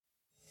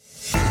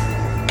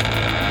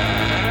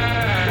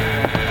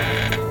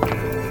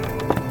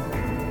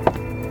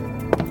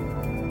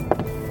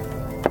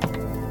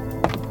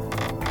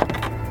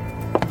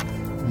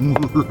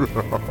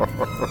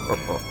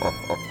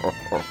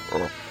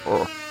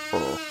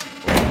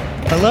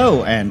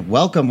Hello, and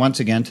welcome once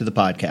again to the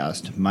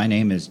podcast. My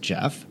name is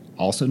Jeff,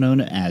 also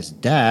known as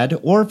Dad,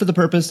 or for the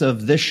purpose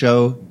of this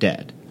show,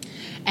 Dead.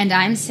 And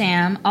I'm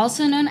Sam,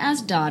 also known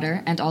as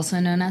Daughter, and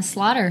also known as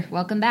Slaughter.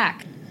 Welcome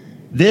back.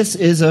 This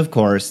is, of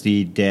course,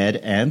 the Dead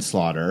and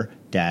Slaughter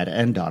Dad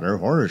and Daughter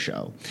horror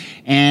show.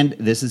 And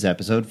this is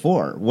episode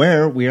 4,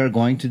 where we are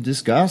going to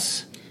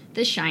discuss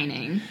The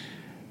Shining.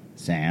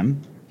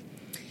 Sam,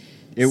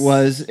 it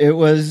was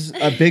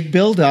a big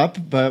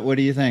build-up, but what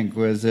do you think?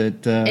 Was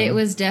it... It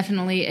was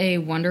definitely a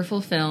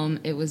wonderful film.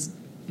 It was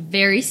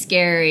very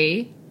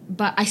scary,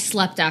 but I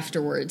slept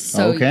afterwards.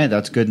 So okay,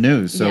 that's good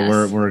news. So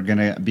yes. we're going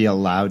to be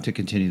allowed to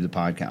continue the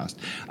podcast.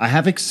 I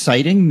have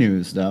exciting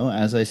news, though.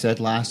 As I said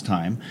last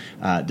time,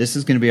 this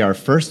is going to be our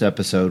first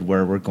episode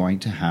where we're going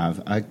to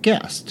have a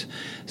guest.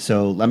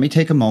 So let me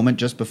take a moment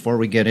just before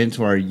we get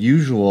into our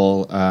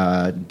usual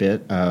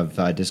bit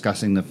of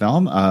discussing the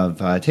film,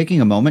 of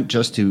taking a moment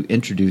just to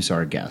introduce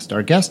our guest.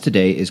 Our guest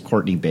today is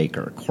Courtney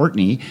Baker.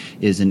 Courtney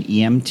is an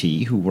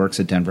EMT who works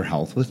at Denver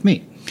Health with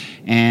me.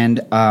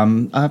 And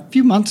a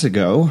few months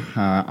ago,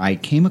 I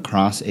came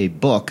across a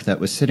book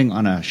that was sitting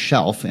on a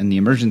shelf in the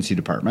emergency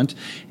department,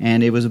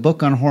 and it was a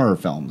book on horror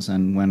films.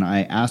 And when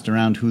I asked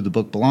around who the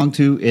book belonged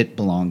to, it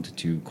belonged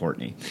to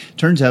Courtney.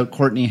 Turns out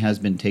Courtney has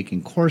been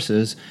taking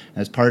courses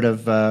as part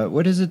of,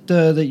 what is it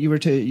that you were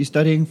you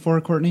studying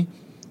for, Courtney?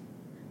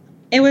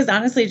 It was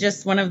honestly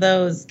just one of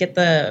those get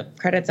the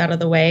credits out of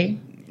the way.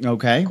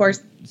 Okay.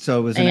 Course. So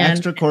it was an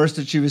extra course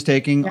that she was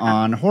taking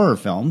on horror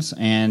films.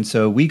 And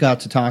so we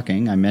got to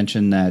talking. I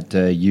mentioned that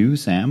you,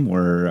 Sam,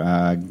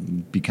 were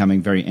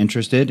becoming very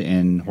interested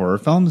in horror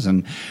films.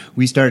 And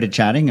we started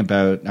chatting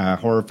about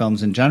horror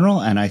films in general.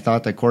 And I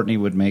thought that Courtney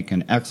would make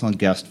an excellent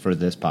guest for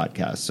this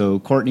podcast. So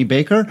Courtney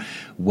Baker,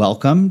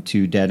 welcome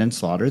to Dead and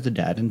Slaughter, the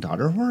Dad and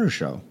Daughter horror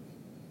show.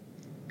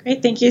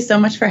 Great. Thank you so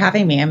much for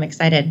having me. I'm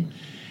excited.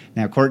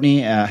 Now,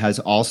 Courtney has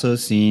also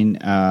seen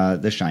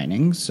The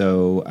Shining.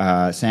 So,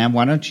 Sam,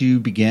 why don't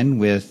you begin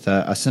with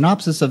a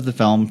synopsis of the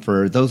film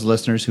for those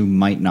listeners who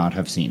might not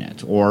have seen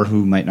it or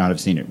who might not have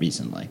seen it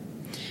recently?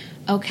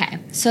 Okay,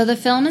 so the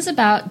film is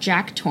about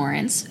Jack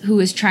Torrance, who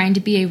is trying to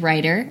be a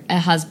writer, a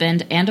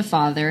husband, and a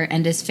father,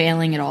 and is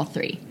failing at all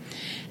three.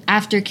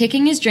 After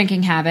kicking his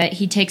drinking habit,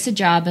 he takes a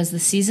job as the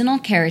seasonal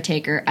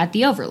caretaker at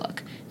the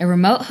Overlook, a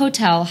remote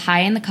hotel high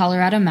in the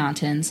Colorado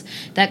mountains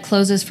that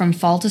closes from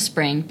fall to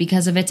spring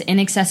because of its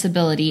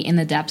inaccessibility in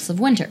the depths of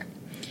winter.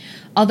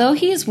 Although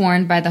he is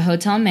warned by the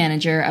hotel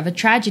manager of a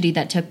tragedy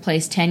that took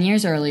place 10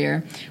 years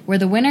earlier, where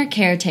the winter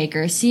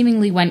caretaker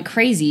seemingly went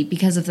crazy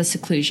because of the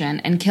seclusion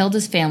and killed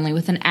his family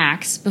with an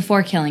axe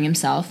before killing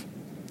himself,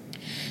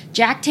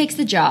 Jack takes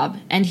the job,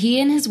 and he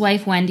and his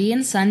wife Wendy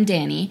and son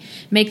Danny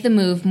make the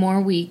move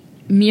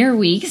mere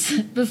weeks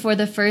before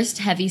the first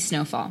heavy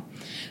snowfall.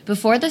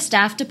 Before the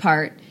staff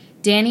depart,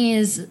 Danny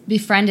is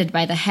befriended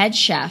by the head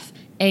chef,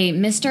 a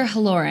Mr.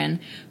 Halloran,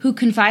 who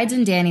confides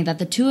in Danny that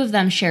the two of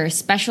them share a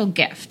special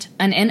gift,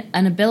 an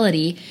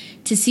ability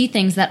to see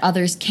things that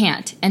others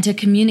can't and to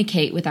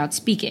communicate without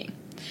speaking.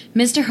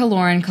 Mr.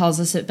 Halloran calls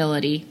this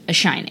ability a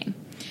shining.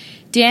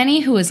 Danny,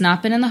 who has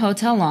not been in the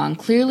hotel long,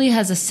 clearly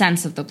has a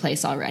sense of the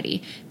place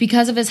already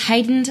because of his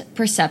heightened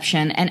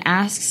perception and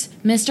asks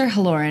Mr.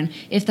 Halloran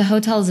if the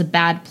hotel is a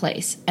bad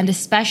place, and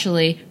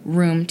especially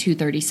room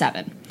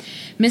 237.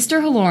 Mr.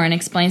 Halloran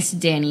explains to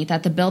Danny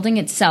that the building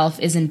itself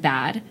isn't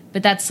bad,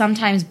 but that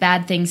sometimes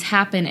bad things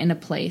happen in a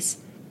place,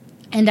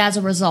 and as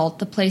a result,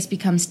 the place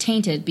becomes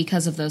tainted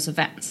because of those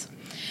events.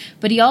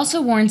 But he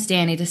also warns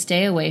Danny to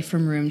stay away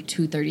from room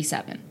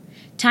 237.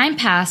 Time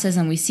passes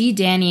and we see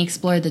Danny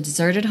explore the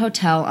deserted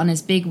hotel on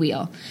his big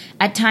wheel,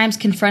 at times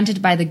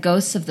confronted by the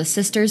ghosts of the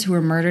sisters who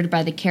were murdered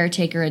by the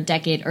caretaker a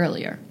decade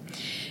earlier.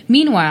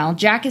 Meanwhile,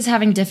 Jack is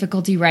having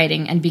difficulty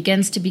writing and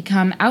begins to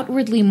become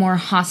outwardly more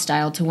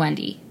hostile to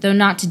Wendy, though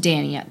not to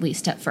Danny, at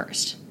least at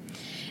first.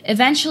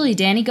 Eventually,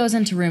 Danny goes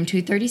into room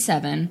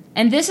 237,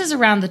 and this is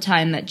around the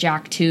time that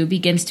Jack, too,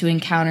 begins to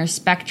encounter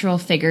spectral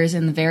figures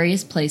in the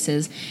various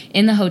places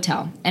in the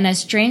hotel, and has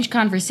strange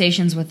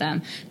conversations with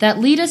them that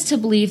lead us to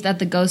believe that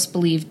the ghosts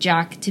believe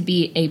Jack to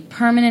be a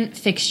permanent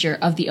fixture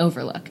of the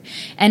Overlook,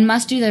 and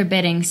must do their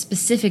bidding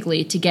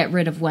specifically to get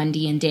rid of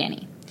Wendy and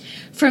Danny.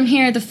 From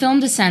here, the film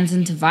descends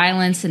into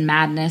violence and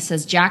madness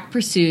as Jack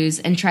pursues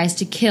and tries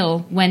to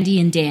kill Wendy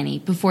and Danny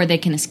before they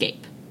can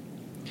escape.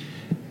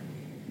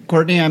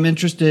 Courtney, I'm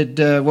interested,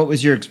 what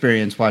was your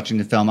experience watching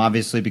the film?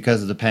 Obviously,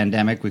 because of the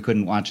pandemic, we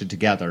couldn't watch it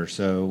together.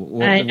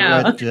 So I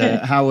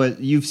know.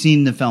 You've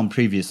seen the film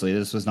previously.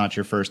 This was not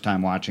your first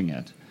time watching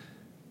it.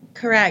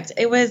 Correct.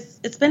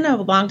 It's been a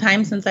long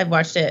time since I've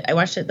watched it. I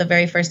watched it the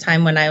very first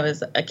time when I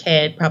was a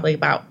kid, probably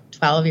about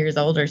 12 years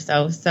old or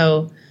so.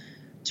 So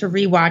to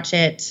rewatch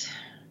it,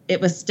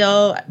 it was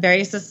still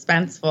very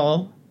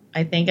suspenseful.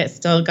 I think it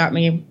still got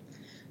me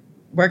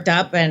worked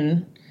up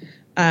and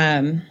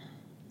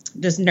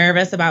just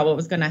nervous about what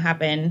was going to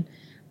happen.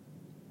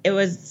 It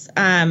was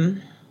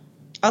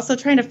also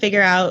trying to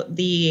figure out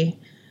the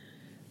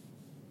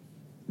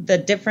the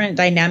different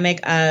dynamic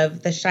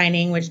of The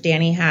Shining, which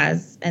Danny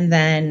has, and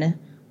then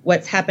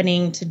what's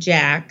happening to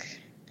Jack,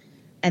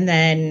 and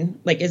then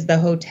like, is the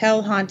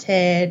hotel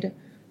haunted,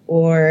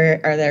 or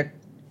are there,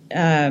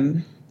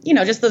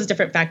 just those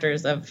different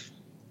factors of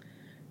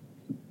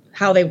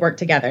how they work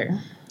together.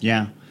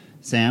 Yeah.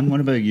 Sam, what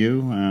about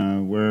you?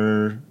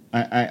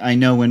 I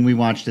know when we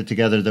watched it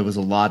together, there was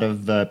a lot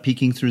of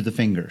peeking through the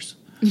fingers.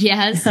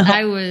 Yes,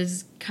 I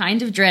was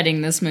kind of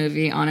dreading this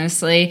movie,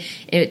 honestly.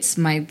 It's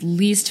my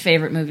least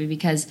favorite movie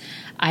because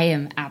I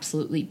am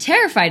absolutely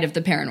terrified of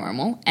the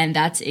paranormal, and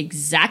that's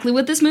exactly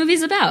what this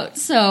movie's about.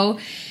 So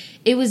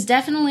it was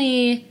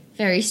definitely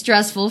very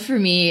stressful for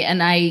me,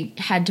 and I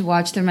had to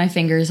watch through my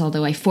fingers,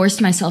 although I forced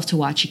myself to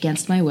watch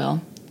against my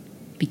will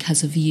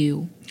because of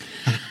you.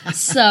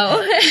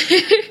 So,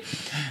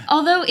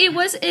 although it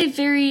was a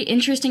very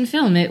interesting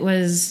film, it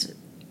was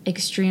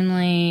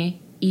extremely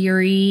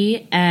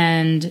eerie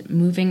and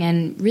moving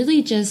and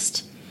really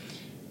just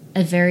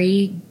a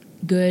very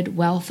good,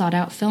 well thought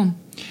out film.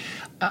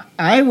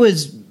 I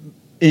was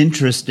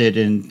interested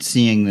in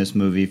seeing this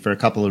movie for a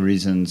couple of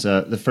reasons.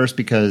 The first,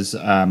 because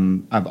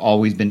I've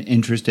always been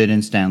interested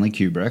in Stanley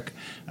Kubrick.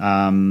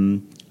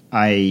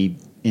 I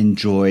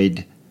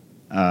enjoyed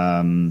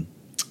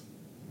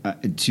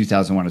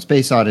 2001: A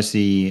Space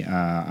Odyssey.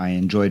 I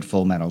enjoyed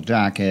Full Metal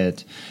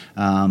Jacket.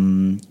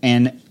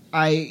 And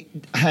I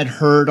had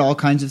heard all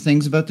kinds of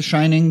things about The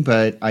Shining,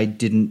 but I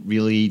didn't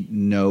really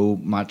know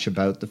much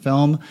about the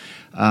film.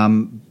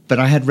 But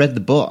I had read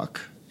the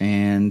book,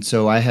 and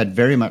so I had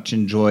very much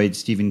enjoyed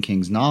Stephen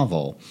King's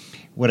novel.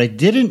 What I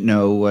didn't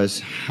know was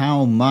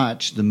how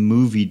much the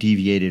movie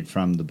deviated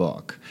from the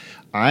book.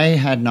 I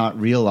had not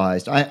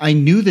realized. I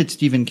knew that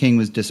Stephen King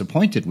was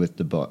disappointed with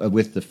the book,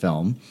 with the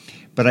film,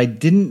 but I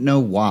didn't know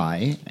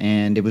why.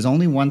 And it was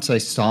only once I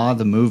saw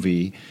the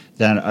movie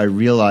that I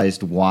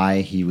realized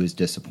why he was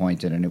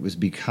disappointed. And it was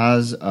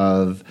because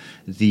of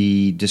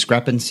the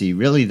discrepancy,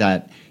 really,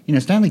 that,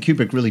 Stanley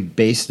Kubrick really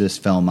based this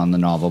film on the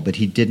novel, but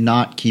he did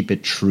not keep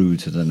it true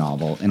to the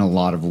novel in a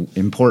lot of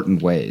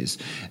important ways.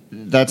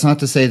 That's not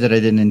to say that I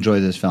didn't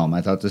enjoy this film.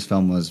 I thought this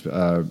film was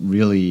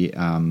really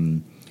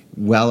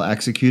well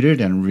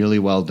executed and really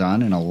well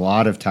done in a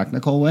lot of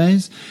technical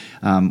ways.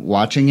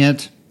 Watching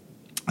it,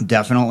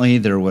 definitely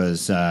there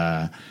was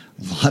a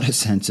lot of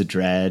sense of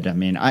dread. I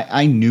mean,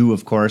 I knew,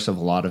 of course, of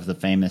a lot of the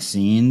famous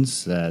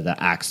scenes, the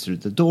axe through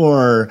the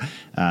door,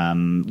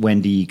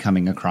 Wendy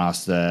coming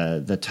across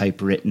the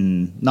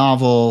typewritten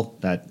novel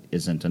that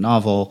isn't a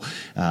novel,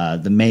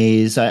 the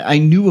maze. I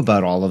knew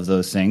about all of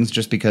those things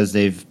just because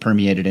they've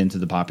permeated into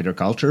the popular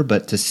culture,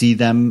 but to see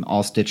them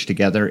all stitched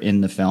together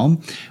in the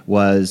film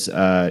was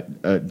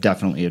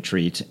definitely a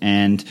treat.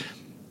 And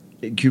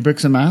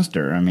Kubrick's a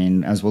master. I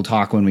mean, as we'll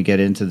talk when we get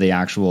into the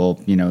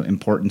actual,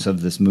 importance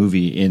of this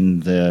movie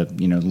in the,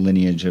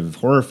 lineage of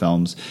horror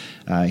films,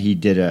 he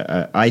did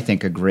I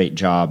think, a great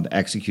job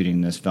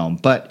executing this film.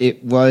 But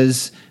it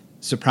was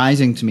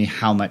surprising to me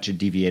how much it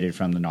deviated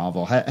from the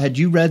novel. Had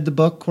you read the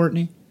book,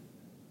 Courtney?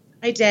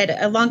 I did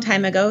a long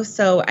time ago,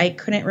 so I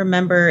couldn't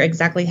remember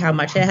exactly how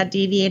much it had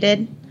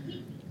deviated.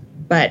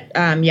 But,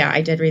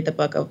 I did read the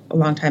book a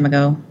long time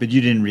ago. But you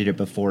didn't read it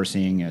before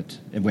seeing it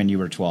when you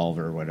were 12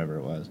 or whatever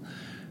it was?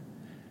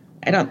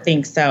 I don't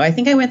think so. I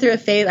think I went through a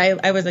phase.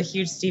 I was a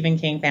huge Stephen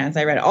King fan, so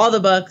I read all the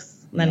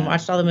books and then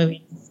watched all the movies.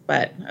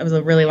 But it was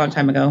a really long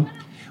time ago.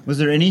 Was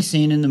there any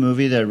scene in the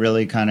movie that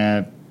really kind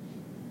of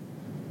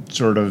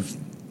sort of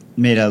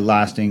made a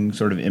lasting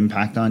sort of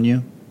impact on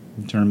you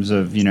in terms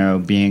of,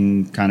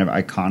 being kind of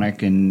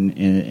iconic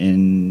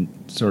in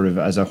sort of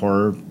as a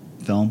horror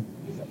film?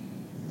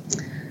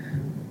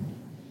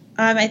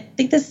 I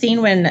think the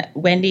scene when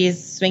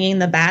Wendy's swinging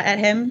the bat at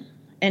him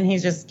and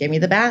he's just, give me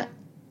the bat.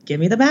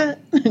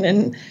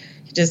 And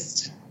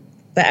just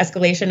the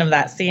escalation of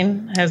that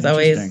scene has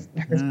always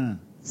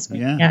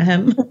swinging at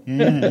him.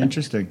 Yeah,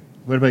 interesting.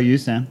 What about you,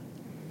 Sam?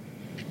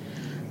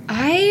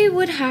 I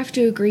would have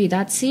to agree.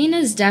 That scene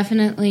is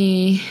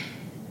definitely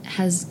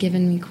has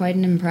given me quite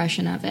an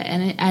impression of it.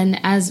 And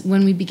as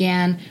when we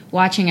began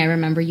watching, I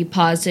remember you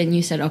paused it and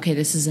you said, okay,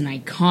 this is an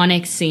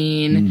iconic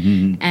scene.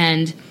 Mm-hmm.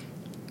 And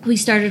we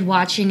started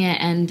watching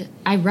it, and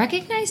I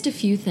recognized a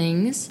few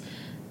things.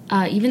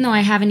 Even though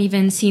I haven't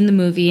even seen the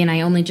movie and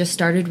I only just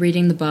started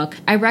reading the book,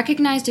 I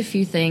recognized a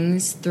few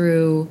things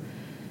throughout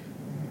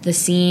the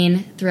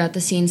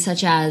scene,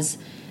 such as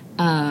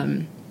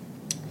the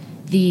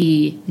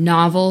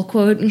novel,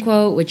 quote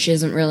unquote, which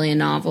isn't really a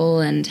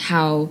novel, and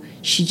how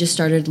she just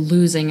started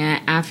losing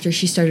it after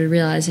she started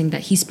realizing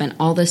that he spent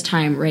all this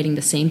time writing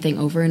the same thing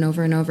over and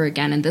over and over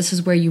again. And this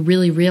is where you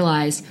really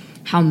realize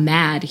how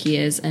mad he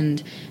is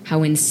and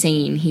how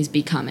insane he's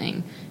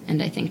becoming.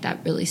 And I think that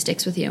really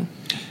sticks with you.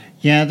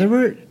 Yeah, there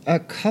were a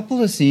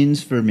couple of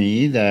scenes for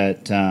me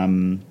that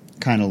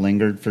kind of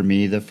lingered for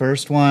me. The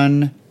first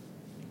one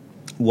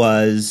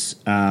was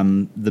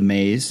the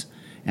maze.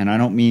 And I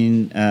don't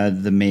mean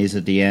the maze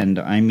at the end.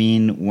 I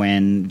mean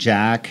when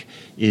Jack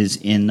is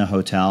in the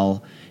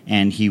hotel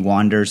and he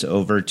wanders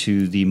over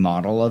to the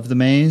model of the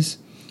maze.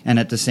 And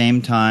at the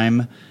same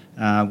time,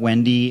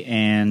 Wendy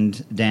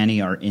and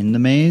Danny are in the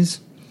maze.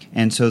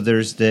 And so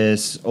there's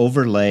this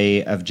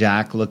overlay of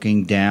Jack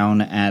looking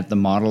down at the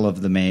model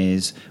of the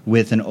maze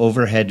with an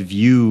overhead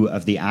view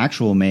of the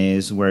actual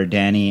maze where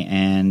Danny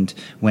and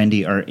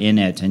Wendy are in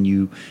it. And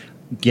you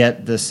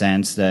get the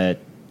sense that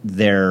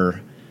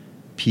they're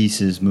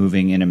pieces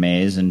moving in a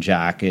maze and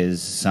Jack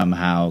is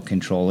somehow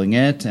controlling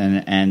it.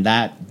 And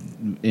that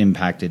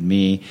impacted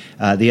me.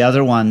 The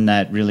other one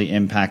that really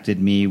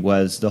impacted me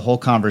was the whole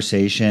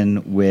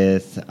conversation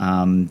with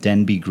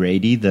Denby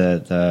Grady,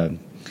 the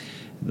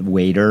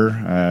waiter,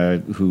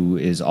 who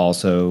is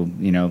also,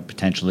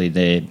 potentially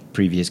the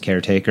previous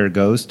caretaker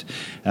ghost,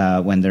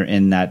 when they're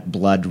in that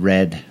blood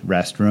red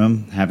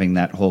restroom having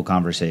that whole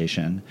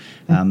conversation.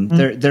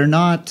 They're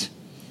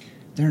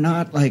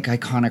not like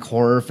iconic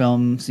horror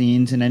film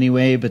scenes in any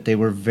way, but they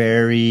were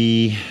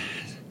very,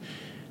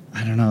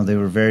 they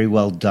were very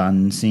well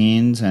done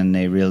scenes, and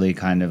they really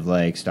kind of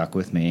like stuck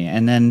with me.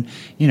 And then,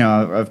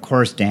 of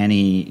course,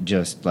 Danny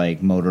just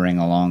like motoring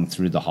along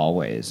through the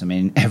hallways. I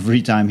mean,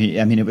 every time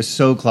it was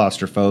so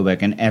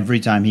claustrophobic, and every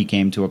time he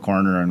came to a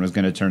corner and was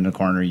going to turn the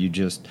corner,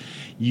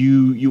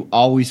 you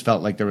always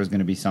felt like there was going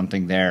to be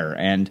something there.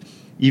 And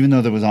even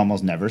though there was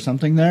almost never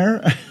something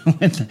there,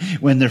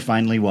 when there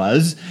finally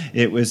was,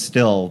 it was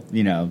still,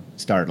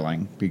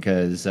 startling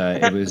because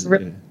it was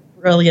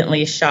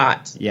brilliantly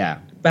shot. Yeah.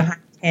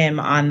 Behind him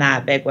on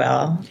that big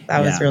wheel.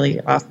 That was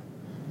really awesome.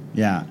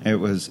 Yeah, it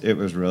was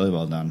really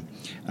well done.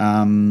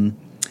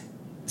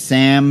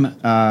 Sam,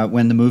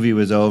 when the movie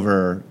was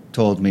over,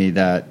 told me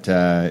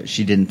that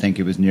she didn't think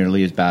it was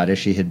nearly as bad as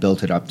she had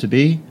built it up to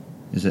be.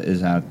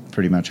 Is that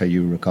pretty much how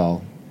you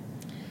recall?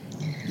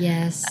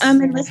 Yes.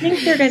 And listening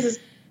to your guys'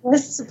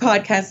 this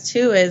podcast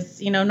too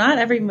is, not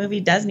every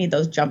movie does need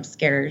those jump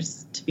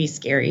scares to be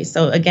scary.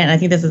 So again, I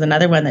think this is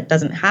another one that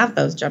doesn't have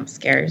those jump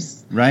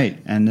scares. Right.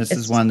 And this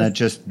is one that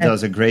just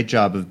does a great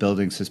job of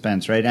building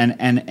suspense, right? And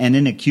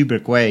in a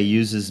Kubrick way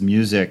uses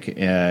music,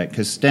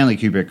 because Stanley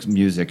Kubrick's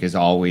music is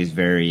always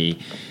very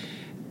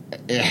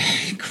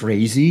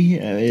crazy.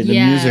 The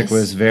music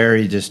was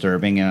very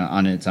disturbing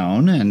on its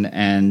own,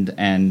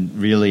 and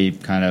really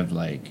kind of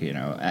like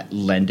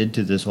lended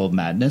to this whole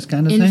madness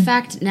kind of thing. In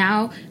fact,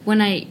 now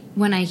when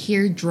I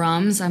hear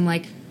drums, I'm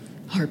like,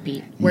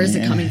 heartbeat. Where's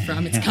it coming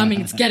from? It's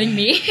coming. It's getting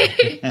me.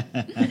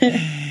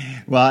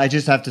 Well, I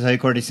just have to tell you,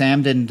 Cordy,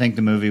 Sam didn't think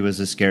the movie was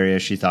as scary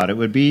as she thought it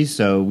would be.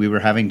 So we were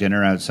having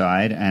dinner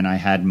outside, and I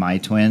had my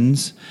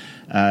twins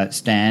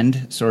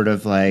stand sort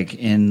of like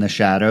in the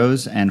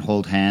shadows and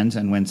hold hands.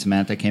 And when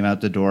Samantha came out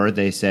the door,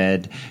 they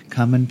said,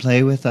 "Come and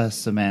play with us,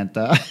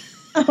 Samantha."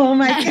 Oh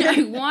my God.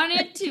 I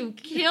wanted to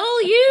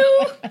kill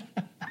you.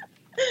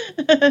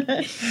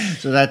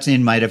 So that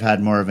scene might have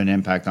had more of an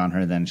impact on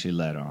her than she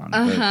let on.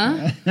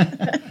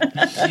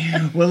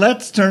 Well,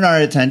 let's turn our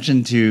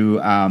attention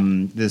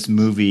to this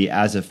movie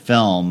as a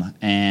film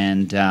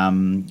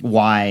and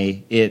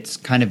why it's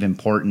kind of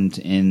important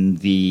in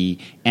the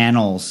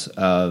annals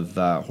of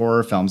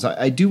horror films.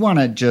 I do want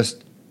to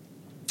just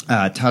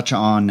touch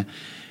on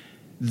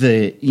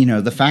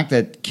the fact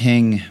that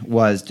King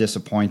was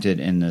disappointed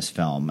in this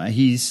film.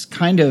 He's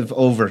kind of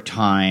over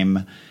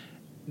time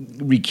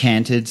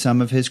recanted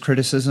some of his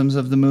criticisms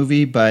of the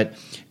movie, but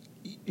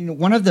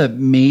one of the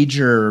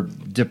major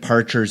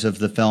departures of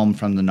the film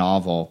from the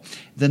novel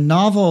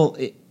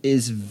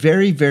is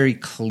very, very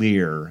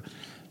clear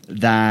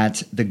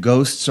that the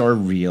ghosts are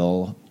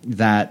real,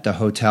 that the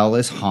hotel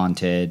is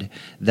haunted,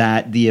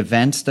 that the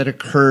events that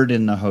occurred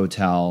in the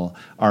hotel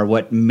are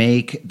what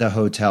make the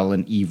hotel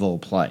an evil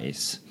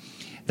place,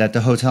 that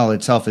the hotel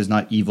itself is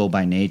not evil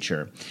by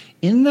nature.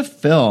 In the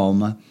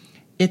film,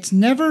 it's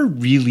never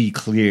really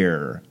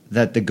clear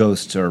that the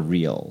ghosts are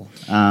real.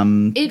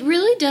 It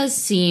really does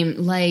seem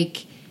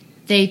like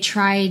they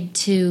tried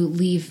to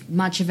leave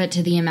much of it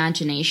to the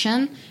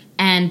imagination,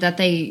 and that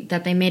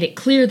they made it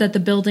clear that the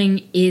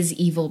building is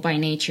evil by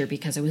nature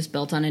because it was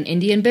built on an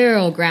Indian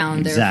burial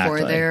ground.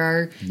 Exactly.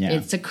 Therefore,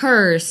 it's a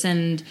curse,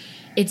 and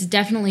it's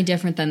definitely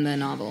different than the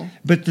novel.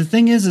 But the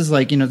thing is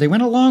like, they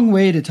went a long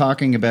way to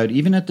talking about,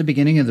 even at the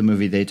beginning of the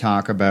movie, they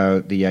talk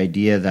about the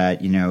idea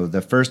that,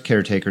 the first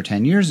caretaker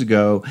 10 years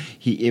ago,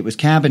 it was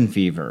cabin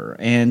fever.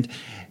 And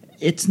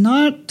it's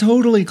not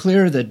totally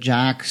clear that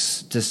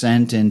Jack's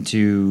descent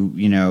into,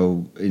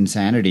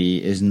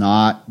 insanity is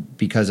not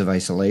because of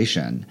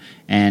isolation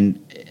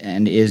and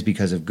is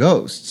because of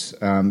ghosts.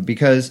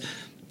 Because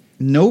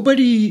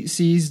nobody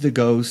sees the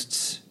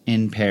ghosts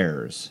in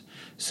pairs.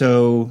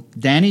 So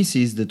Danny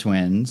sees the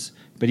twins,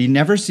 but he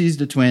never sees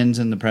the twins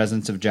in the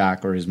presence of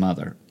Jack or his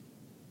mother.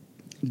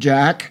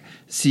 Jack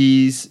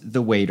sees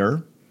the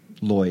waiter,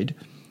 Lloyd,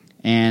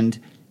 and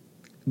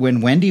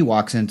when Wendy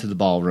walks into the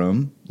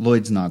ballroom,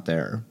 Lloyd's not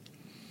there.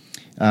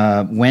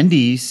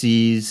 Wendy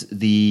sees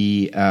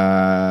the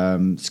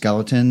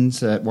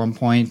skeletons at one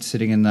point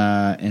sitting in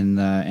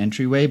the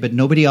entryway, but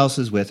nobody else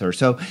is with her.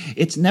 So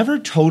it's never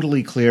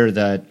totally clear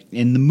that,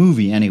 in the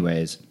movie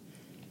anyways,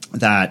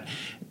 that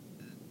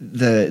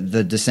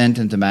the descent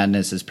into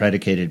madness is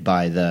predicated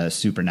by the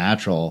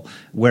supernatural,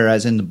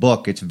 whereas in the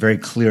book it's very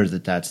clear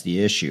that that's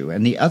the issue.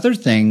 And the other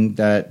thing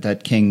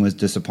that King was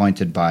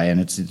disappointed by, and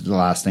it's the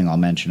last thing I'll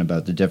mention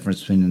about the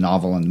difference between the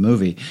novel and the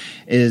movie,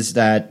 is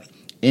that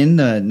in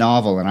the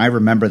novel, and I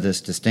remember this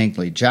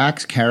distinctly,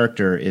 Jack's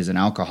character is an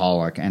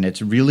alcoholic, and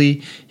it's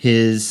really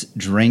his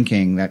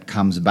drinking that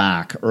comes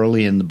back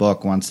early in the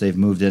book once they've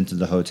moved into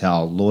the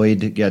hotel.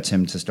 Lloyd gets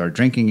him to start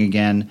drinking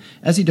again,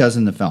 as he does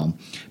in the film.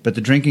 But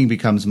the drinking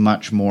becomes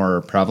much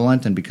more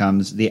prevalent and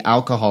the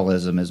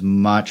alcoholism is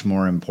much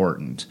more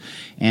important.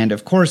 And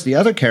of course, the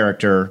other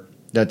character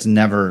that's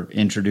never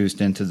introduced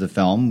into the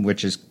film,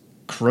 which is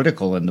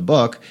critical in the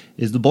book,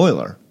 is the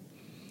boiler.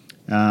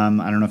 I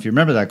don't know if you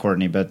remember that,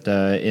 Courtney, but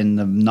in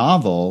the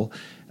novel,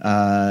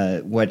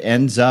 what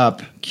ends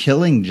up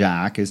killing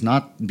Jack is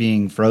not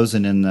being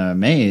frozen in the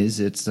maze.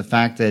 It's the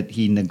fact that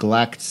he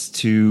neglects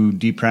to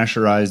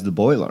depressurize the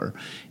boiler,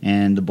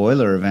 and the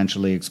boiler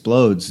eventually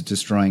explodes,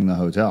 destroying the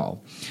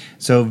hotel.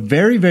 So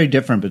very, very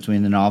different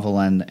between the novel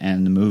and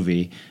the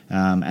movie,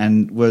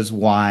 and was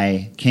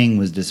why King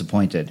was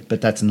disappointed. But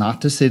that's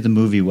not to say the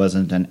movie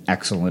wasn't an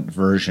excellent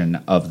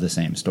version of the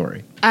same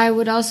story. I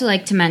would also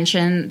like to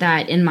mention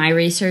that in my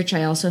research,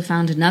 I also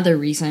found another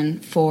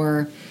reason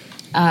for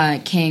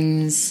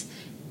King's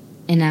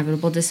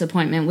inevitable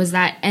disappointment was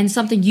that, and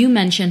something you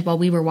mentioned while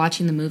we were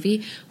watching the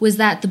movie, was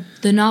that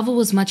the novel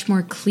was much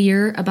more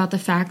clear about the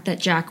fact that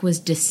Jack was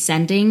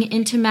descending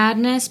into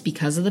madness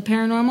because of the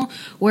paranormal,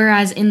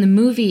 whereas in the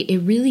movie, it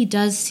really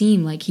does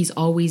seem like he's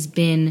always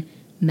been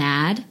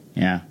mad.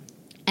 Yeah.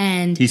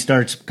 And he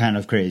starts kind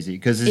of crazy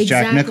because it's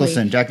Jack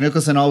Nicholson. Jack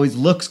Nicholson always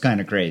looks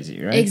kind of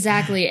crazy, right?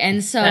 Exactly.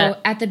 And so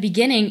at the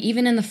beginning,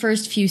 even in the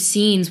first few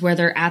scenes where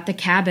they're at the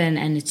cabin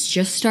and it's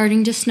just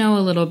starting to snow a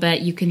little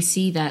bit, you can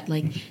see that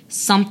like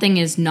something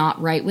is not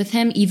right with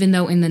him, even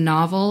though in the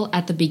novel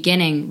at the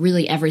beginning,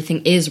 really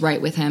everything is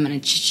right with him and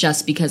it's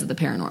just because of the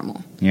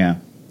paranormal. Yeah.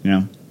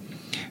 Yeah.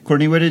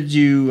 Courtney, what do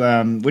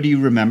you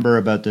remember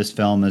about this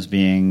film as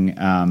being,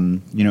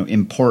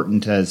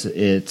 important as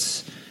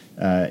it's,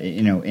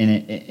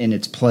 in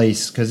its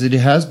place, because it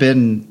has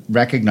been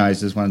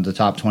recognized as one of the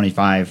top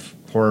 25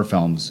 horror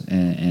films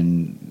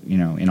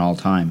in all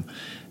time.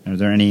 Are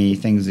there any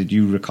things that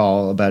you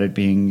recall about it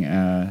being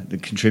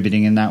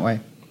contributing in that way?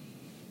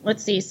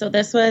 Let's see. So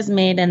this was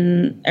made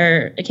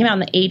it came out in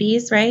the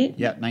 80s, right?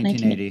 Yeah,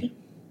 1980.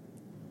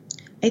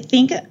 I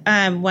think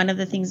one of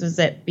the things was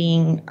it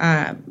being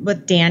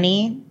with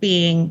Danny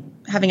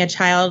having a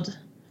child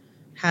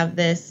have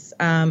this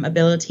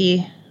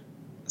ability.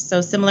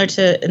 So similar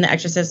to in The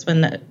Exorcist,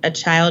 when a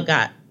child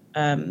got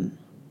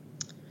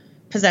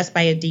possessed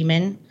by a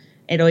demon,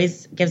 it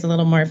always gives a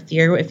little more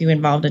fear if you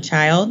involved a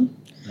child.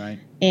 Right.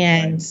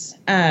 And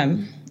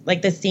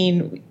like the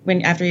scene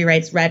after he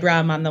writes "Red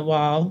Rum" on the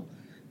wall,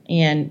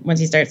 and once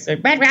he starts to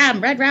 "Red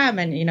Rum,"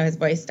 and his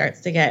voice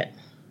starts to get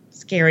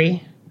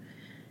scary.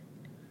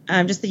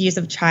 Just the use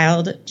of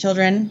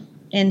children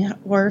in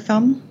horror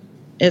film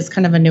is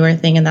kind of a newer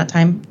thing in that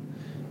time.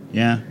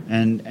 Yeah,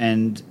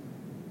 and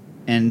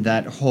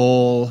that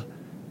whole,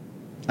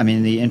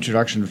 the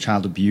introduction of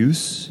child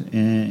abuse,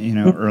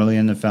 early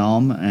in the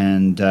film,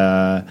 and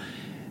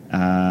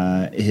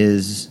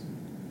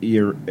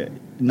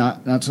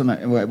not so much.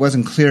 It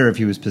wasn't clear if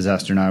he was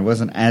possessed or not. It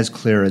wasn't as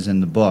clear as in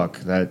the book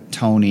that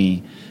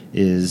Tony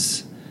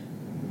is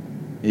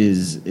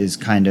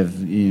kind of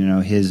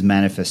his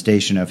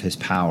manifestation of his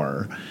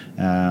power.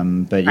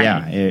 But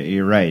yeah,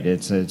 you're right.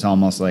 It's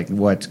almost like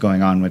what's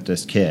going on with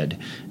this kid.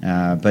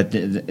 But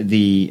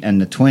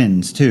the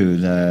twins too,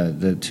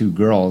 the two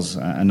girls,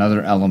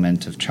 another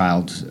element of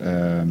child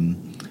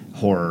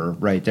horror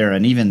right there,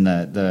 and even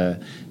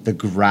the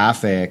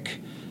graphic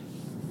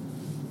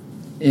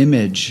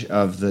image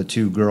of the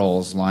two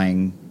girls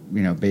lying,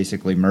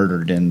 basically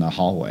murdered in the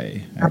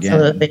hallway. Again,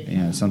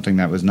 absolutely, something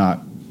that was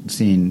not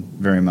seen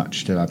very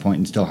much to that point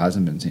and still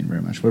hasn't been seen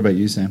very much. What about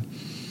you, Sam?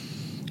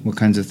 What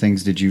kinds of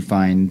things did you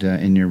find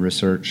in your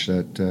research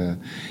that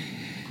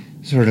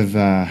sort of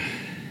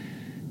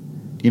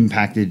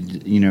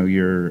impacted,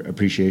 your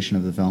appreciation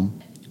of the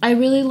film? I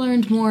really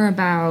learned more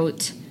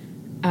about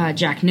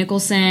Jack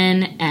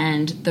Nicholson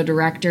and the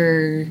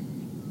director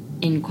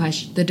in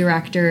question, the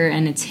director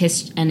and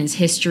his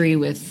history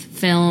with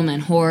film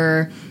and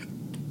horror.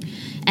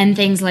 And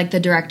things like the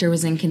director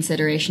was in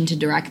consideration to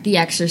direct The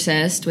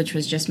Exorcist, which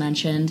was just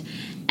mentioned,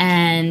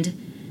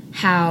 and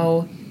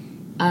how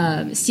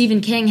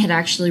Stephen King had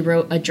actually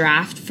wrote a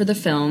draft for the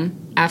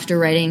film after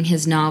writing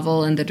his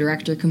novel, and the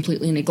director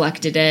completely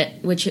neglected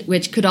it,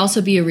 which could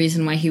also be a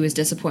reason why he was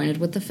disappointed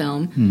with the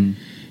film. Mm-hmm.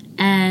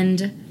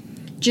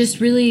 And just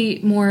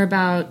really more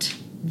about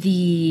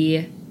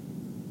the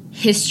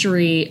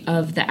history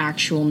of the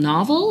actual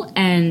novel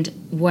and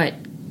what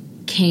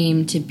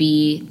came to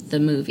be the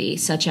movie,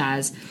 such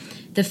as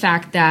the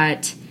fact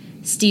that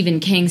Stephen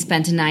King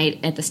spent a night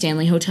at the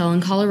Stanley Hotel in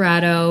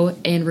Colorado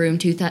in room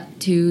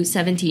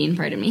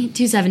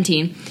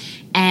 217,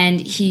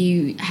 and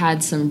he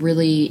had some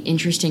really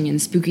interesting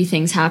and spooky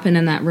things happen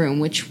in that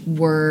room, which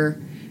were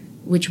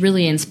which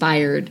really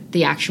inspired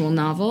the actual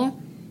novel.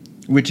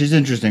 Which is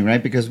interesting,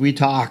 right? Because we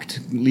talked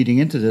leading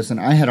into this,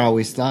 and I had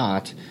always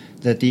thought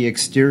that the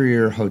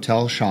exterior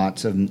hotel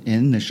shots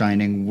in The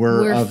Shining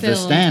were of the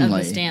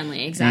Stanley. Of the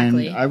Stanley,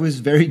 exactly. And I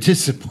was very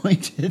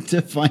disappointed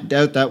to find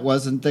out that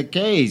wasn't the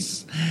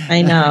case.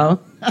 I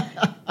know.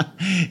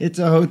 It's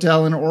a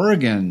hotel in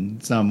Oregon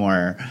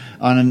somewhere.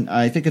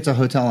 I think it's a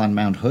hotel on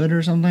Mount Hood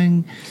or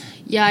something.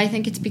 Yeah, I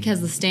think it's because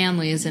the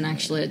Stanley isn't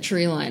actually a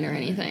tree line or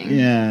anything.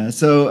 Yeah,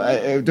 so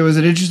there was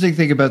an interesting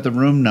thing about the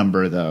room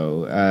number,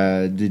 though.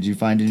 Did you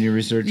find in your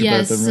research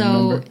about the room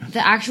number? Yes, so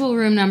the actual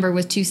room number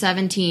was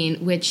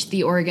 217, which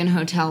the Oregon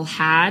Hotel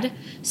had.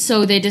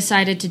 So they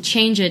decided to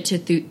change it to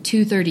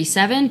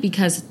 237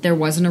 because there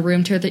wasn't a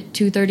room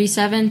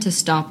 237 to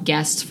stop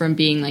guests from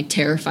being like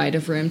terrified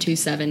of room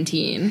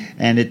 217.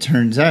 And it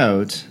turns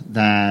out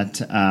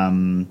that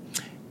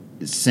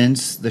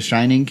since The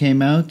Shining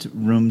came out,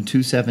 room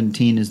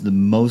 217 is the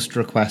most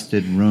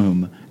requested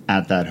room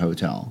at that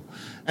hotel.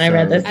 I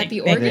read this at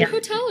the Oregon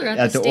Hotel or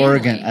at the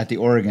Stanley? At the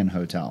Oregon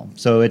Hotel.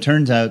 So it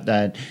turns out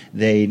that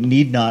they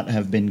need not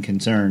have been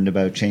concerned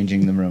about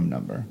changing the room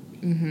number.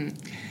 Mm-hmm.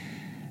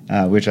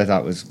 Which I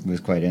thought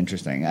was quite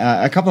interesting.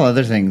 A couple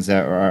other things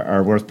that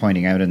are worth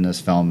pointing out in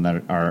this film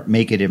that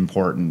make it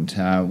important.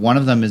 One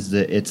of them is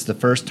that it's the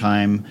first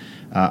time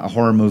a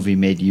horror movie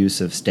made use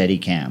of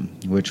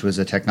Steadicam, which was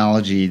a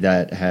technology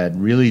that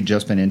had really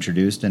just been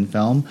introduced in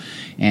film.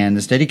 And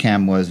the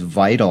Steadicam was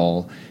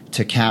vital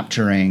to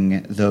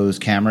capturing those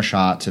camera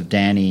shots of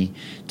Danny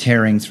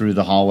tearing through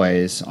the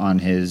hallways on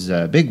his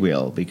big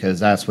wheel, because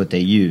that's what they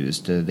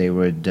used. They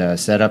would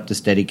set up the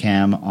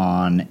Steadicam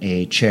on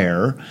a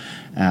chair,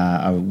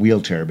 a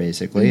wheelchair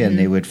basically, mm-hmm. and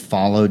they would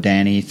follow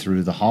Danny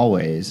through the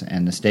hallways,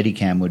 and the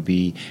Steadicam would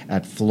be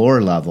at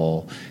floor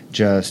level,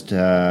 just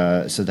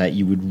so that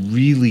you would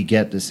really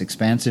get this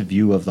expansive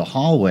view of the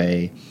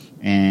hallway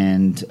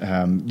and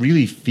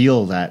really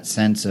feel that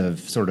sense of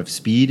sort of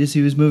speed as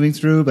he was moving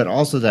through, but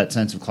also that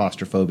sense of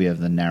claustrophobia of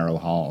the narrow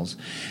halls.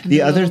 And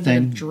the other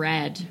thing, bit of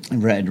dread.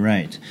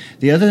 Right.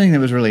 The other thing that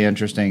was really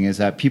interesting is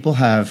that people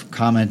have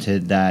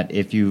commented that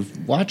if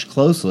you've watched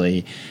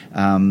closely,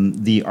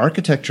 the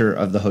architecture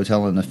of the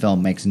hotel in the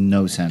film makes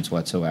no sense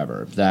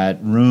whatsoever. That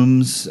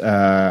rooms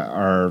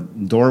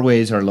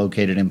doorways are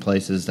located in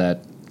places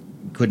that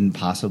couldn't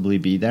possibly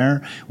be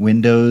there.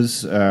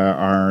 Windows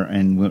are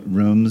in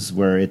rooms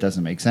where it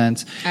doesn't make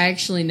sense. I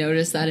actually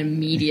noticed that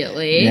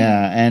immediately.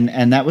 Yeah,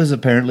 and that was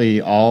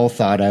apparently all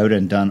thought out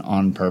and done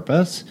on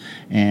purpose.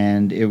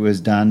 And it was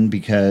done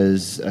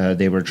because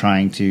they were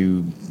trying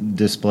to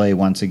display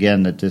once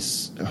again that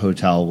this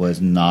hotel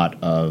was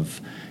not of,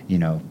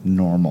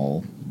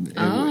 normal.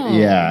 Oh.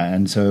 Yeah,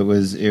 and so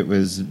it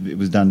was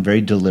done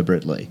very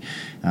deliberately.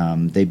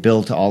 They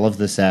built all of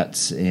the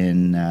sets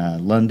in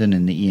London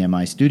in the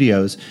EMI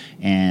studios,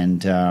 and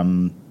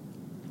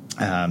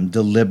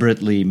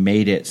deliberately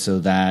made it so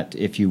that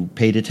if you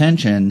paid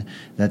attention,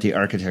 that the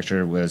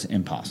architecture was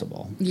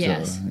impossible.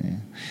 Yes. So,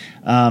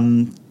 yeah.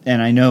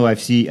 And I know I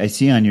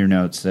see on your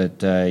notes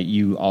that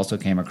you also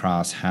came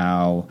across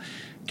how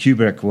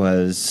Kubrick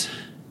was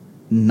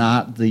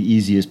not the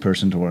easiest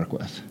person to work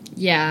with.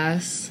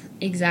 Yes.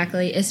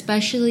 Exactly,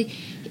 especially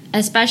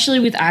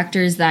with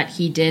actors that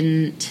he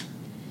didn't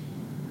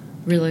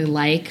really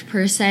like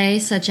per se,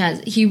 such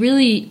as he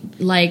really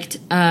liked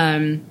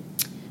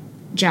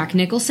Jack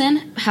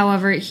Nicholson.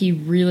 However, he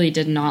really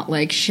did not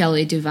like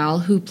Shelley Duvall,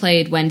 who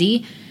played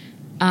Wendy,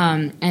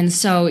 and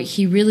so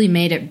he really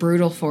made it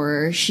brutal for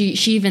her. She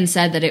even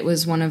said that it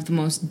was one of the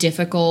most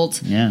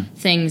difficult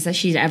things that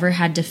she'd ever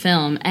had to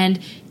film. And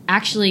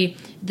actually,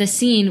 the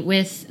scene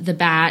with the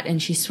bat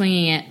and she's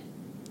swinging it,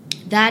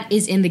 that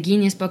is in the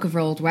Guinness Book of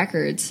World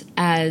Records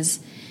as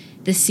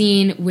the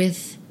scene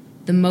with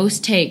the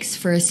most takes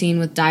for a scene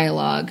with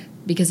dialogue,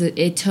 because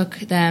it took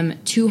them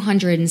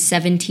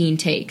 217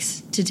 takes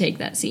to take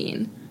that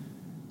scene.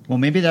 Well,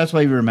 maybe that's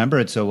why you remember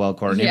it so well,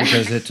 Courtney,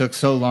 because it took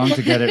so long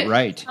to get it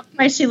right. That's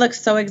why she looks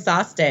so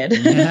exhausted.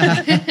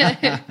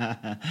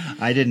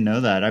 I didn't know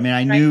that. I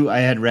mean, I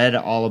had read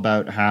all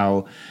about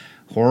how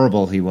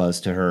horrible he was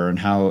to her and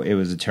how it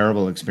was a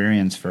terrible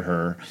experience for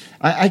her.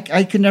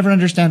 I could never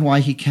understand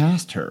why he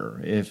cast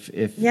her. If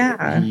he,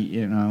 I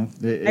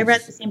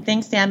read the same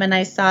thing, Sam, and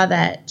I saw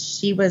that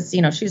she was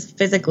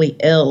physically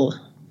ill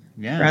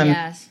from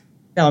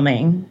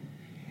filming.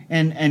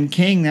 And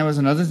King, that was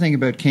another thing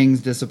about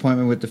King's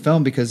disappointment with the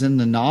film, because in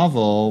the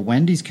novel,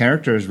 Wendy's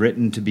character is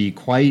written to be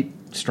quite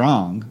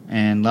strong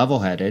and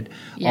level-headed.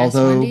 Yes,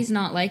 although Wendy's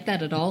not like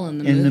that at all in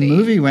the movie. In the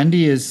movie,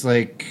 Wendy is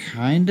like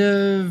kind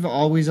of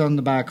always on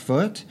the back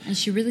foot. And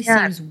she really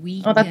seems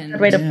weak. Oh, that's a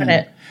good way to put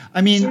it. I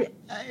mean,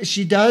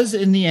 she does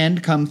in the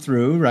end come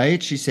through,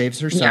 right? She saves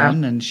her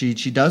son and she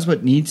does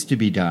what needs to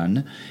be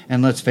done.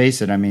 And let's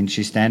face it, I mean,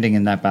 she's standing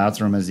in that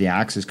bathroom as the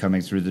axe is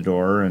coming through the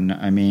door. And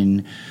I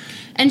mean...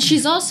 And she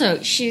has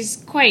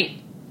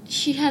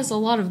a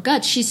lot of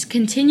guts. She's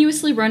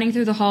continuously running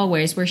through the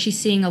hallways where she's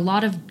seeing a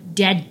lot of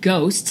dead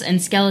ghosts and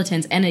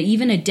skeletons and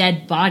even a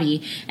dead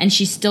body, and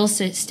she's still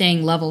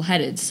staying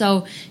level-headed.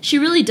 So she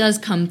really does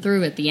come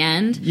through at the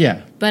end.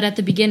 Yeah. But at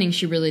the beginning,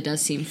 she really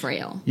does seem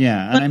frail.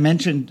 Yeah, and I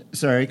mentioned...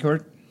 Sorry,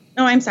 Court?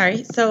 No, I'm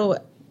sorry.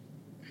 So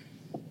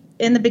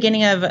in the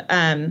beginning of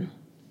a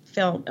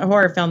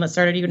horror film that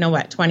started,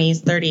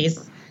 20s,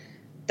 30s,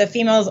 the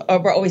females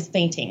were always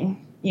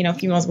fainting.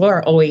 Females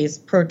were always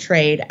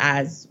portrayed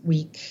as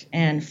weak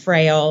and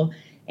frail.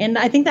 And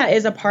I think that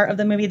is a part of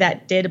the movie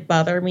that did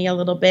bother me a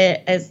little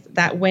bit, is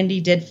that Wendy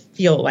did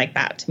feel like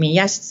that to me.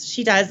 Yes,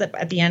 she does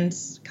at the end,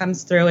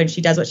 comes through and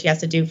she does what she has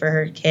to do for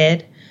her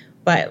kid.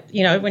 But,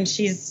 when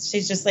she's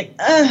just like,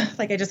 ugh,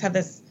 like I just have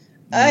this,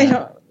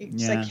 I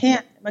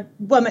can't, I'm a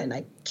woman,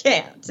 I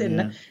can't.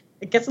 And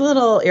it gets a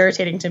little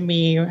irritating to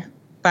me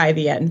by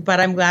the end.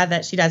 But I'm glad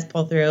that she does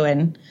pull through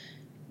and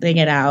bring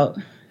it out.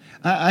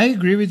 I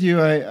agree with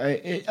you.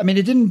 I mean,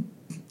 it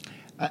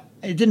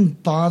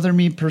didn't bother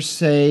me per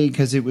se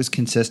because it was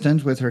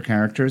consistent with her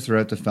character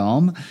throughout the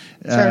film.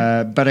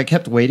 Sure. But I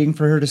kept waiting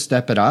for her to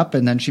step it up,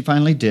 and then she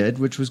finally did,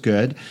 which was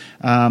good.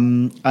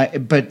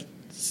 But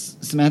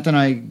Samantha and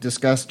I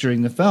discussed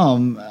during the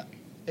film,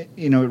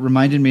 it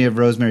reminded me of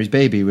Rosemary's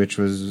Baby, which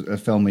was a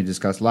film we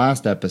discussed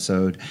last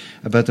episode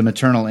about the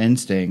maternal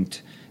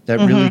instinct that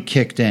really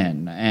kicked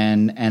in,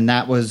 and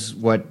that was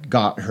what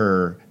got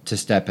her to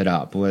step it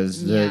up,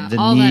 was the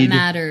all need, that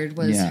mattered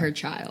was her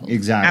child.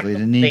 Exactly.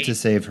 Absolutely. The need to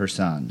save her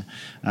son.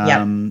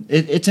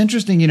 It's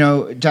interesting,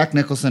 Jack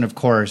Nicholson, of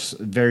course,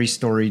 very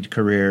storied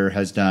career,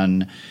 has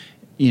done,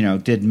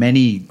 did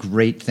many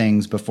great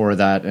things before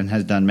that and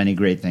has done many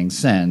great things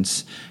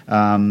since.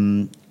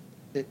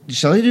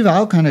 Shelley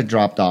Duvall kind of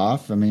dropped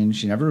off. I mean,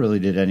 she never really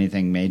did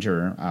anything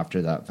major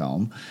after that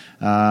film.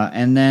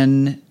 And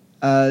then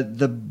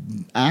the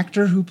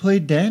actor who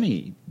played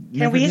Danny.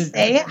 Can we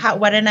say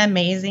what an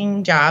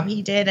amazing job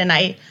he did?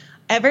 And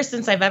ever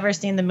since I've ever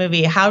seen the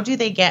movie, how do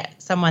they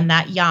get someone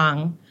that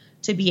young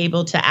to be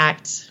able to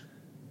act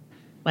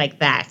like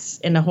that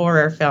in a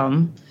horror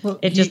film? Well,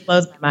 it just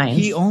blows my mind.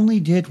 He only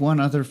did one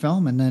other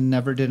film and then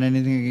never did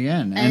anything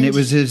again. And it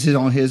was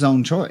his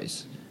own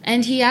choice.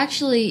 And he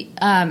actually,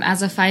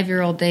 as a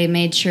 5-year-old, they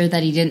made sure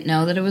that he didn't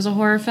know that it was a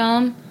horror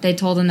film. They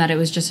told him that it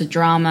was just a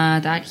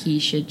drama, that he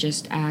should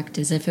just act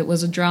as if it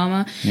was a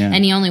drama. Yeah.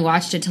 And he only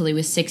watched it till he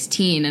was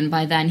 16, and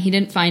by then he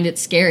didn't find it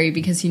scary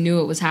because he knew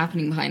what was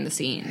happening behind the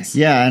scenes.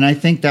 Yeah, and I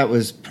think that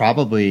was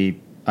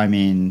probably,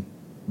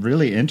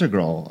 really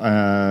integral.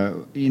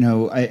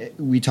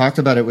 We talked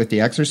about it with The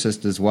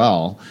Exorcist as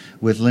well,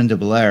 with Linda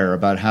Blair,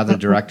 about how the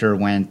director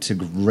went to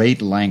great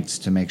lengths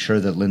to make sure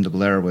that Linda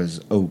Blair was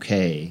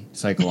okay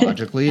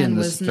psychologically in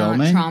this filming. And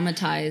was not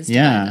traumatized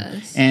by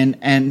this.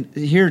 And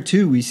here,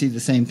 too, we see the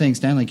same thing.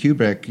 Stanley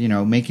Kubrick,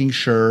 making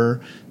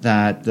sure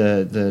that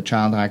the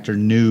child actor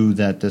knew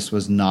that this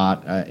was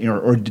not,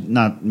 or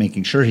not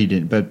making sure he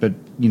did, but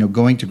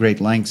going to great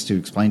lengths to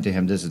explain to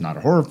him this is not a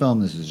horror film,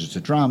 this is just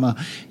a drama.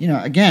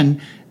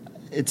 Again,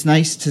 it's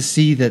nice to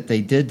see that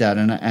they did that,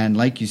 and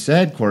like you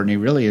said, Courtney,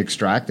 really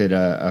extracted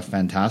a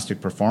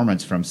fantastic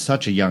performance from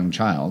such a young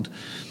child.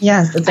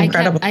 Yes, it's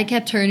incredible. I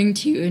kept turning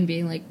to you and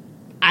being like,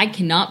 I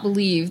cannot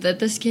believe that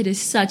this kid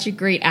is such a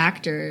great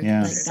actor.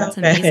 Yeah. That's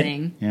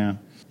amazing. Yeah.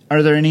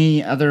 Are there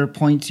any other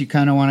points you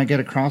kind of want to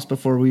get across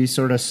before we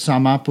sort of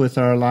sum up with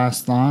our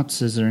last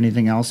thoughts? Is there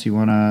anything else you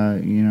want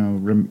to,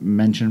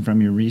 mention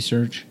from your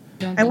research?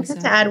 I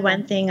wanted to add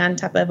one thing on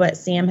top of what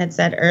Sam had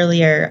said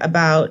earlier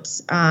about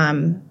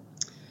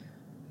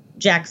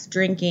Jack's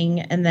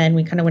drinking, and then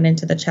we kind of went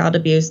into the child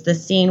abuse. The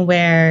scene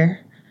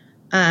where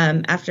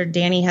after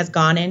Danny has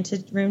gone into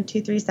room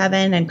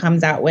 237 and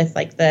comes out with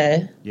like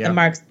the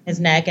marks on his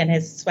neck and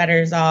his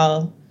sweater's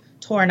all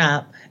torn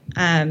up.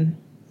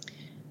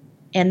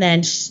 And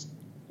then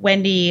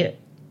Wendy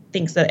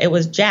thinks that it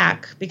was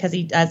Jack because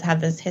he does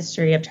have this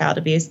history of child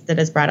abuse that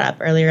is brought up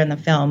earlier in the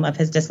film of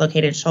his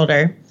dislocated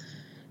shoulder.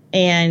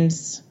 And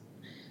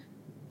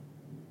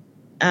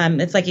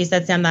it's like you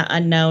said, Sam, that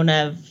unknown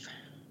of,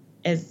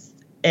 is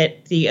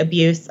it the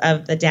abuse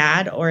of the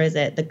dad, or is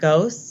it the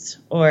ghost,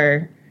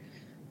 or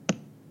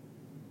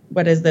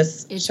what is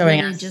this showing us? It's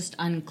really just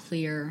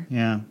unclear.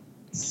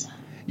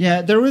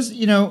 Yeah, there was,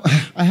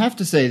 I have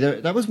to say,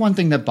 that was one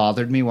thing that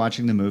bothered me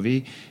watching the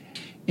movie.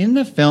 In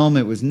the film,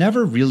 it was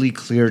never really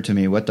clear to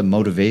me what the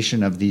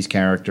motivation of these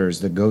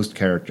characters, the ghost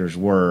characters,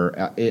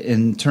 were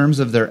in terms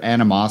of their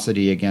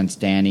animosity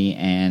against Danny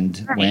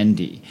and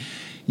Wendy.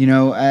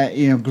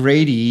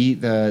 Grady,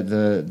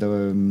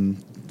 the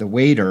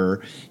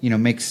waiter,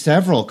 makes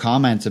several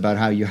comments about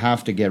how you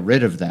have to get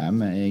rid of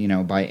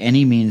them, by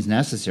any means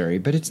necessary,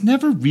 but it's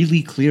never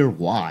really clear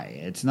why.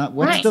 It's not,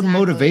 what's the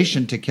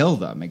motivation to kill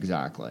them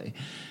exactly?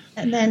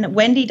 And then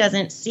Wendy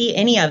doesn't see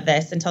any of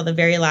this until the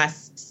very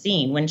last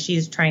scene when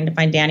she's trying to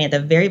find Danny. At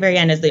the very, very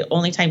end is the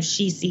only time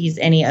she sees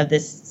any of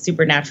this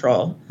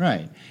supernatural.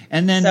 Right.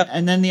 And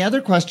then the other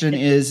question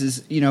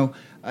is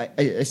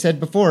I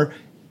said before,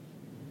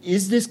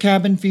 is this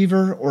cabin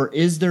fever or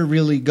is there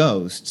really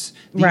ghosts?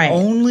 The Right.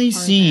 only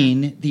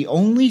scene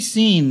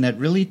that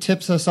really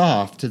tips us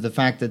off to the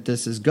fact that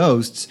this is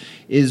ghosts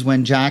is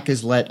when Jack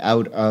is let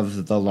out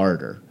of the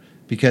larder,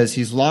 because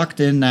he's locked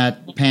in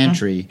that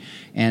pantry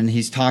and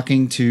he's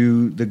talking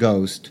to the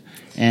ghost.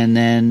 And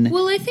then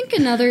Well, I think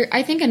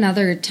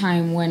another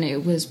time when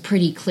it was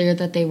pretty clear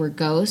that they were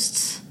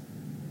ghosts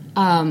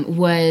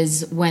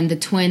was when the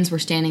twins were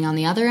standing on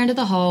the other end of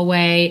the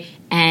hallway,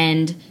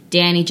 and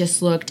Danny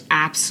just looked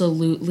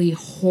absolutely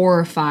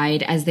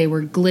horrified as they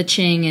were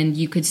glitching, and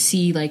you could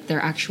see like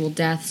their actual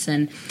deaths,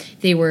 and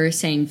they were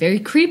saying very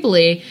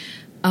creepily,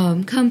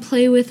 "Come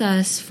play with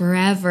us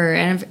forever,"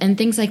 and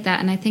things like that.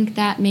 And I think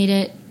that made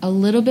it a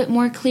little bit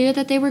more clear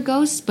that they were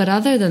ghosts. But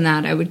other than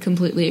that, I would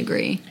completely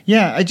agree.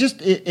 yeah,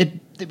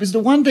 it was the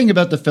one thing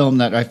about the film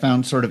that I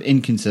found sort of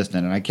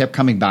inconsistent, and I kept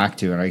coming back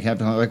to it. I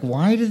kept like,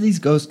 why do these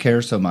ghosts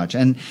care so much?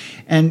 And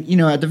you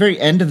know, at the very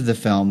end of the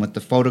film, with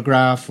the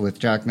photograph with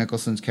Jack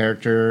Nicholson's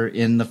character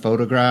in the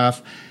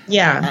photograph,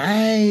 Yeah.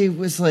 I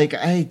was like,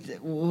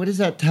 what is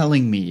that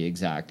telling me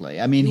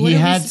exactly? I mean, What he are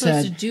we had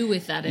supposed said, to do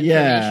with that information?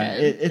 yeah,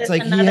 it's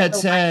like he Another had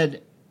life.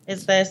 said.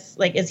 Is this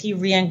like, is he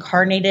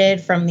reincarnated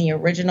from the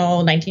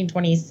original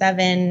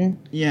 1927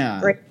 Yeah.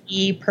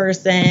 Brady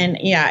person?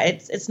 Yeah,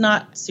 it's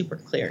not super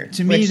clear.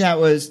 To me, that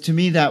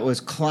was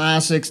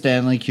classic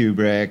Stanley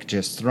Kubrick,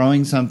 just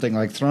throwing us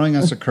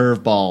a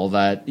curveball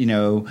that, you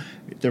know,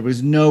 there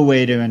was no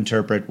way to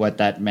interpret what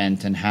that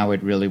meant and how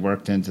it really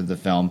worked into the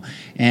film.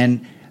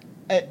 And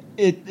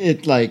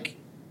it like,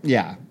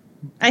 yeah.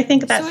 I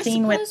think that So I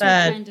scene with suppose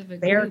we the kind of agree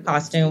bear with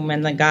costume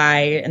and the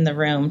guy in the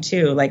room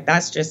too, like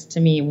that's just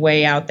to me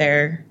way out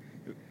there.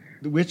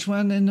 Which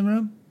one in the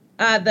room?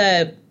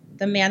 The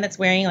man that's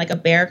wearing like a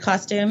bear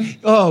costume.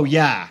 Oh,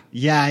 yeah.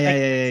 Yeah.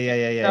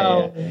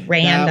 So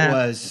random. That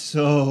was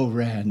so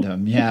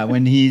random. Yeah,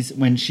 when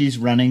she's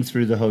running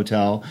through the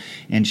hotel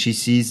and she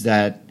sees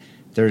that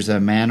there's a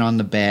man on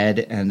the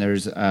bed and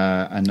there's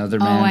another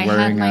man I had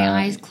wearing my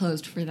eyes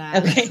closed for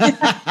that. Okay.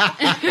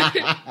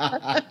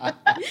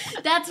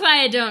 That's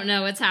why I don't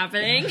know what's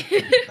happening.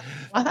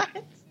 What?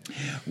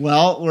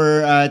 Well,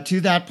 we're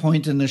to that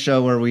point in the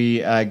show where we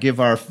give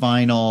our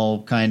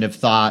final kind of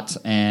thoughts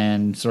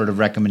and sort of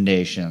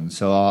recommendations.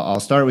 So I'll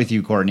start with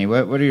you, Courtney.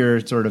 What are your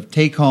sort of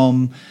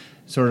take-home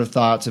sort of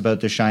thoughts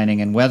about The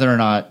Shining and whether or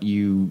not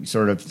you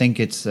sort of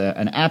think it's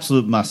an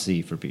absolute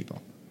must-see for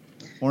people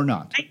or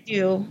not? I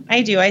do.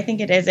 I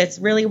think it is. It's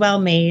really well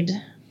made.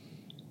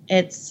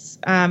 It's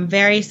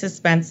very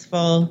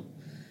suspenseful,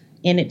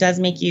 and it does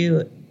make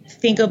you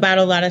think about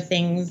a lot of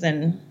things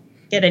and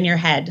get in your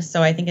head.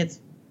 So I think it's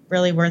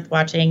really worth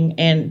watching.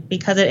 And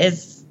because it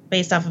is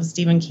based off of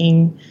Stephen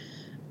King,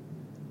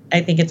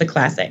 I think it's a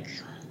classic.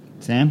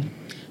 Sam?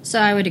 So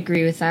I would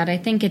agree with that. I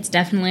think it's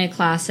definitely a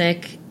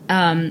classic.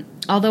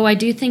 Although I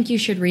do think you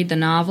should read the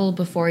novel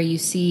before you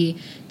see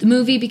the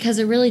movie, because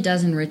it really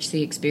does enrich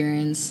the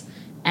experience.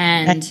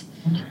 And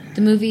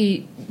the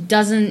movie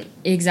doesn't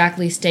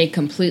exactly stay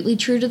completely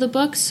true to the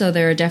book, so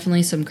there are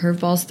definitely some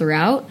curveballs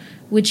throughout,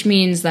 which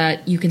means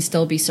that you can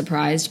still be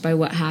surprised by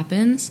what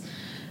happens.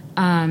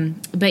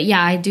 But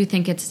yeah, I do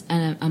think it's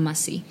a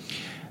must-see.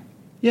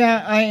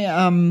 Yeah,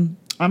 I'm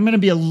going to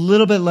be a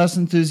little bit less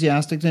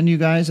enthusiastic than you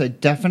guys. I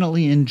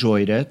definitely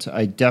enjoyed it.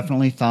 I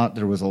definitely thought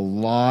there was a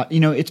lot,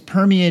 it's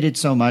permeated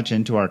so much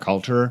into our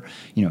culture.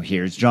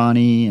 Here's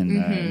Johnny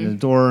and the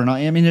door. And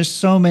I mean, there's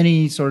so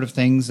many sort of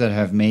things that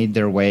have made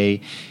their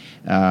way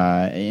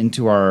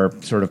into our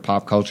sort of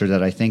pop culture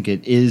that I think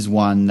it is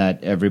one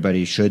that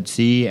everybody should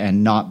see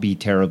and not be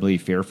terribly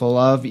fearful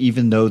of,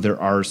 even though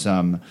there are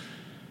some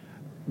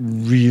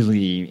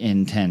really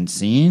intense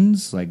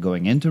scenes, like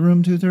going into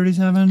room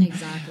 237.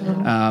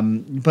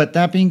 Exactly. But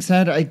that being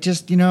said, I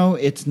just,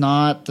 it's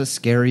not the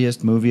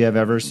scariest movie I've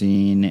ever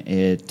seen.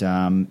 It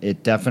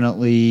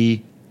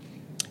definitely,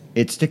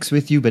 it sticks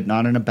with you, but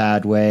not in a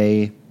bad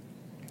way.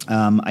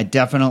 I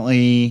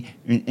definitely,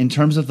 in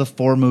terms of the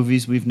 4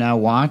 movies we've now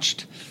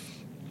watched,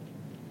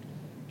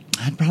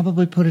 I'd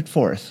probably put it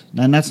 4th.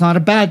 And that's not a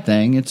bad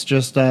thing. It's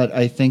just that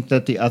I think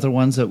that the other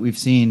ones that we've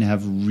seen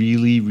have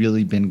really,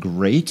 really been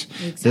great.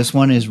 Exactly. This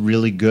one is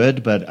really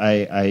good, but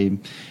I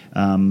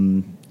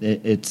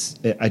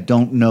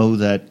don't know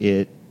that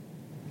it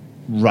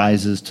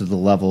rises to the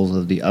levels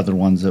of the other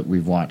ones that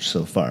we've watched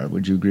so far.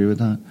 Would you agree with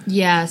that?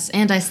 Yes,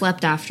 and I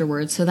slept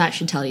afterwards, so that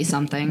should tell you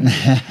something.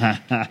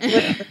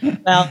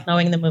 Well,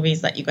 knowing the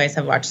movies that you guys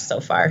have watched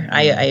so far,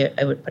 I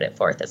would put it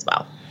 4th as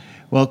well.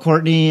 Well,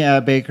 Courtney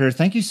Baker,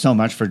 thank you so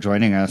much for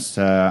joining us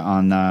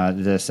on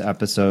this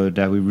episode.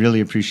 We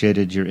really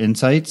appreciated your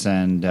insights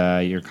and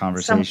your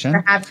conversation. So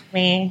much for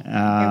having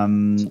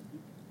me.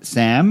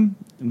 Sam,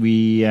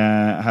 we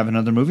have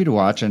another movie to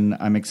watch, and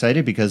I'm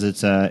excited because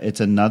it's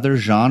another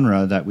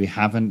genre that we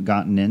haven't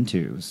gotten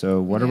into.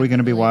 So what are we going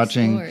to be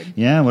watching? Explored.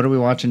 Yeah, what are we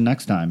watching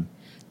next time?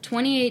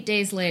 28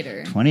 Days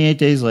Later. 28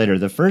 Days Later,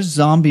 the first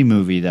zombie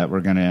movie that we're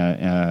going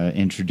to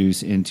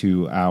introduce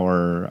into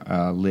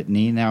our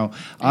litany. Now,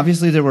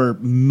 obviously, there were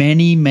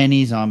many,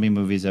 many zombie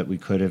movies that we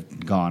could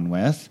have gone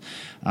with.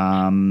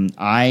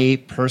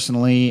 I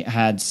personally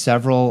had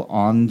several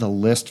on the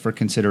list for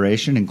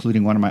consideration,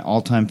 including one of my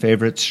all-time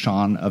favorites,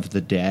 Shaun of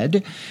the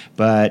Dead.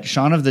 But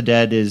Shaun of the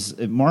Dead is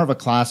more of a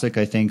classic,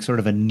 I think, sort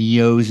of a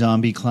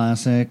neo-zombie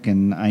classic.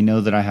 And I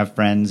know that I have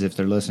friends, if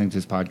they're listening to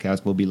this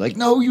podcast, will be like,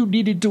 no, you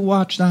needed to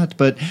watch that.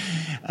 But,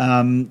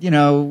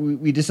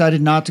 we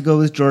decided not to go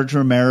with George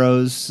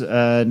Romero's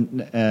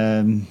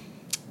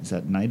is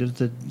that Night of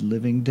the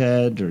Living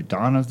Dead or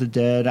Dawn of the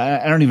Dead?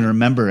 I don't even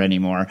remember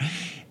anymore.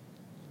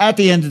 At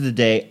the end of the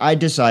day, I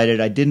decided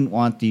I didn't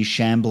want the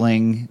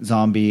shambling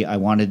zombie. I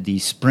wanted the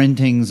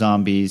sprinting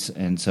zombies.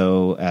 And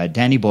so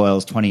Danny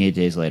Boyle's 28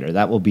 Days Later.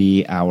 That will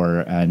be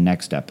our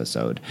next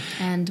episode.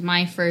 And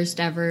my first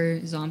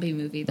ever zombie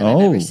movie that I've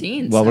ever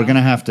seen. Well, we're going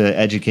to have to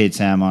educate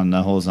Sam on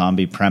the whole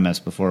zombie premise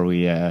before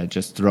we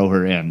just throw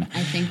her in.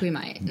 I think we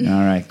might.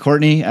 All right.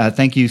 Courtney,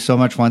 thank you so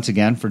much once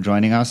again for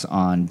joining us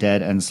on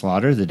Dead and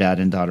Slaughter, the Dad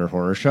and Daughter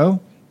Horror Show.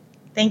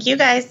 Thank you,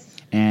 guys.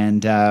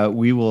 And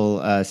we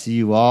will see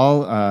you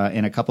all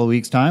in a couple of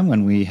weeks' time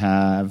when we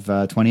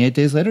have 28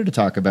 Days Later to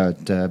talk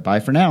about. Bye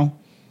for now.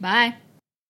 Bye.